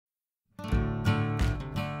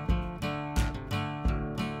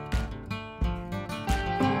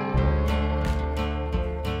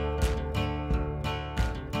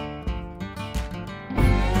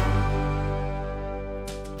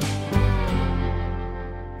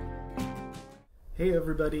Hey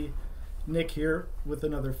everybody, Nick here with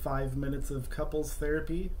another 5 minutes of couples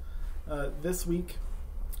therapy. This week,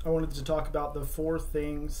 I wanted to talk about the 4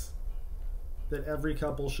 things that every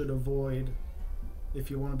couple should avoid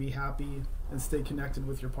if you want to be happy and stay connected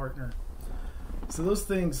with your partner. So those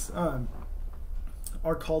things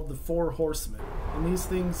are called the 4 Horsemen, and these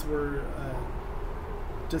things were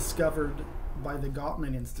discovered by the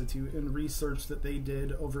Gottman Institute in research that they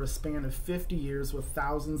did over a span of 50 years with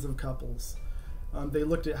thousands of couples. They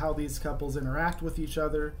looked at how these couples interact with each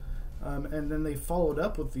other, and then they followed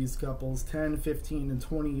up with these couples 10, 15, and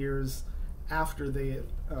 20 years after they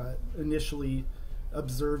initially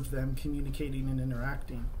observed them communicating and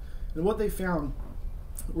interacting. And what they found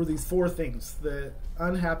were these 4 things that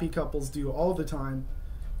unhappy couples do all the time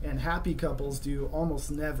and happy couples do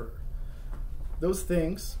almost never. Those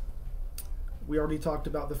things, we already talked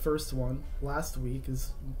about the first one last week,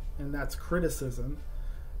 and that's criticism.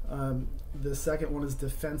 The second one is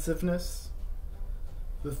defensiveness.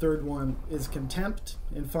 The third one is contempt.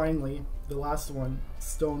 And finally, the last one,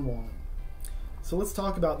 stonewalling. So let's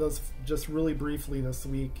talk about those just really briefly this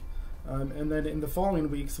week. And then in the following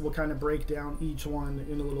weeks, we'll kind of break down each one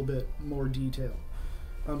in a little bit more detail.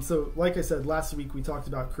 So like I said, last week we talked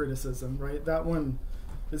about criticism, right? That one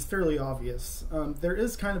is fairly obvious. There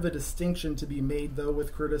is kind of a distinction to be made, though,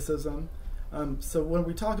 with criticism. So when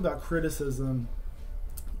we talk about criticism,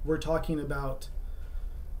 we're talking about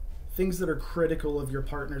things that are critical of your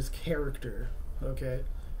partner's character, okay?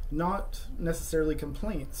 Not necessarily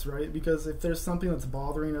complaints, right? Because if there's something that's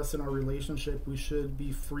bothering us in our relationship, we should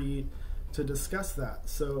be free to discuss that.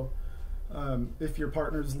 So if your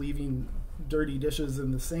partner's leaving dirty dishes in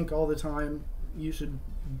the sink all the time, you should,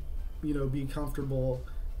 be comfortable,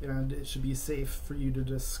 and it should be safe for you to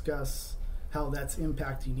discuss how that's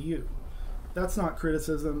impacting you. That's not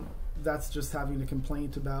criticism. That's just having a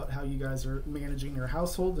complaint about how you guys are managing your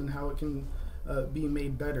household and how it can be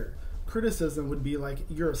made better. Criticism would be like,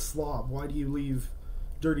 you're a slob. Why do you leave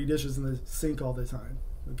dirty dishes in the sink all the time?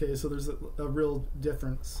 Okay, so there's a real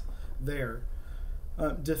difference there.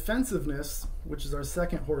 Defensiveness, which is our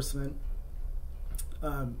second horseman,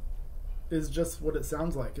 is just what it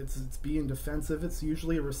sounds like. It's being defensive. It's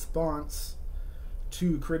usually a response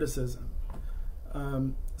to criticism.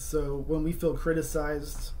 So when we feel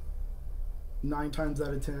criticized, 9 times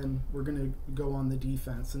out of 10, we're going to go on the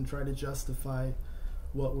defense and try to justify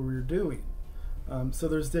what we're doing. So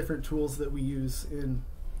there's different tools that we use in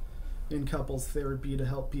couples therapy to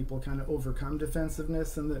help people kind of overcome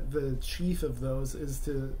defensiveness, and the chief of those is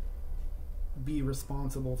to be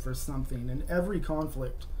responsible for something. In every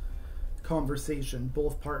conflict conversation,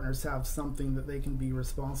 both partners have something that they can be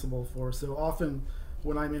responsible for. So often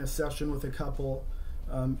when I'm in a session with a couple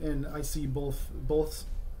and I see both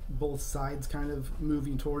sides kind of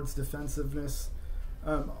moving towards defensiveness,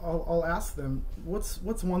 I'll ask them, what's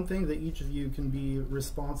one thing that each of you can be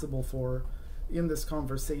responsible for in this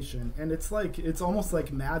conversation? And it's almost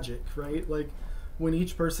like magic, right? Like when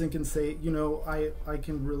each person can say, I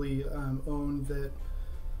can really own that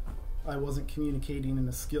I wasn't communicating in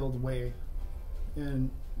a skilled way.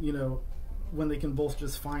 And when they can both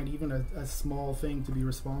just find even a small thing to be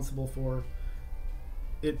responsible for,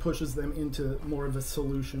 it pushes them into more of a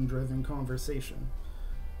solution-driven conversation.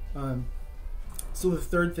 So the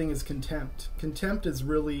third thing is contempt. Contempt is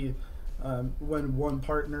really when one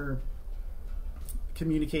partner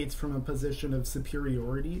communicates from a position of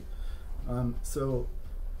superiority. So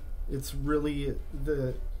it's really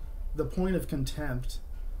the point of contempt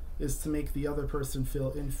is to make the other person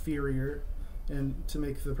feel inferior and to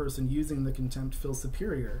make the person using the contempt feel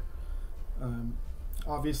superior.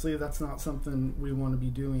 Obviously, that's not something we want to be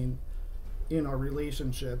doing in our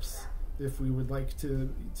relationships if we would like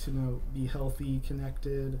to be healthy,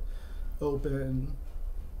 connected, open,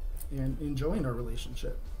 and enjoying our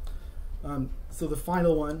relationship. So the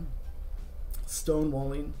final one,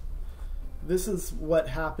 stonewalling. This is what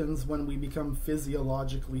happens when we become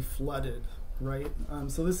physiologically flooded, right?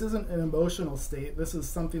 So this isn't an emotional state. This is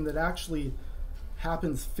something that actually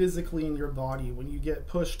happens physically in your body when you get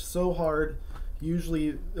pushed so hard,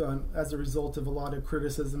 usually as a result of a lot of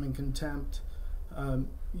criticism and contempt.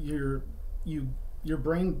 Your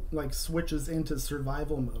brain like switches into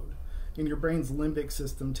survival mode, and your brain's limbic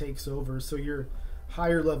system takes over. So your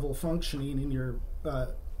higher level functioning in your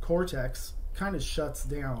cortex kind of shuts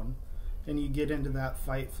down, and you get into that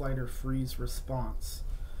fight, flight, or freeze response.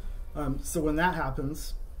 So when that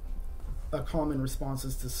happens, a common response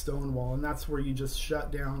is to stonewall, and that's where you just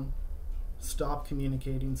shut down, stop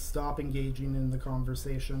communicating, stop engaging in the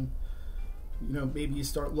conversation. Maybe you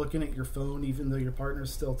start looking at your phone even though your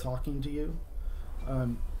partner's still talking to you.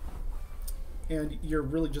 and you're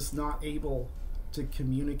really just not able to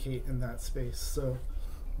communicate in that space. So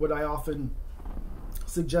what I often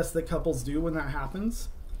suggest that couples do when that happens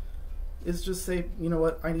is just say, you know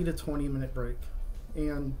what, I need a 20-minute break,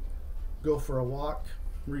 and go for a walk,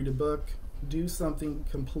 read a book, do something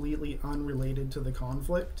completely unrelated to the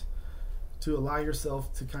conflict to allow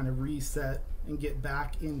yourself to kind of reset and get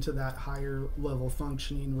back into that higher level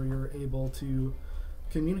functioning where you're able to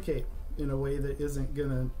communicate in a way that isn't going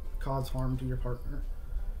to cause harm to your partner.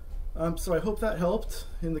 So I hope that helped.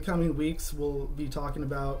 In the coming weeks, we'll be talking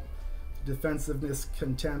about defensiveness,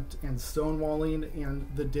 contempt, and stonewalling, and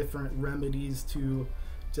the different remedies to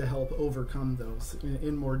help overcome those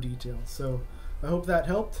in more detail. So I hope that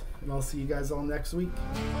helped, and I'll see you guys all next week.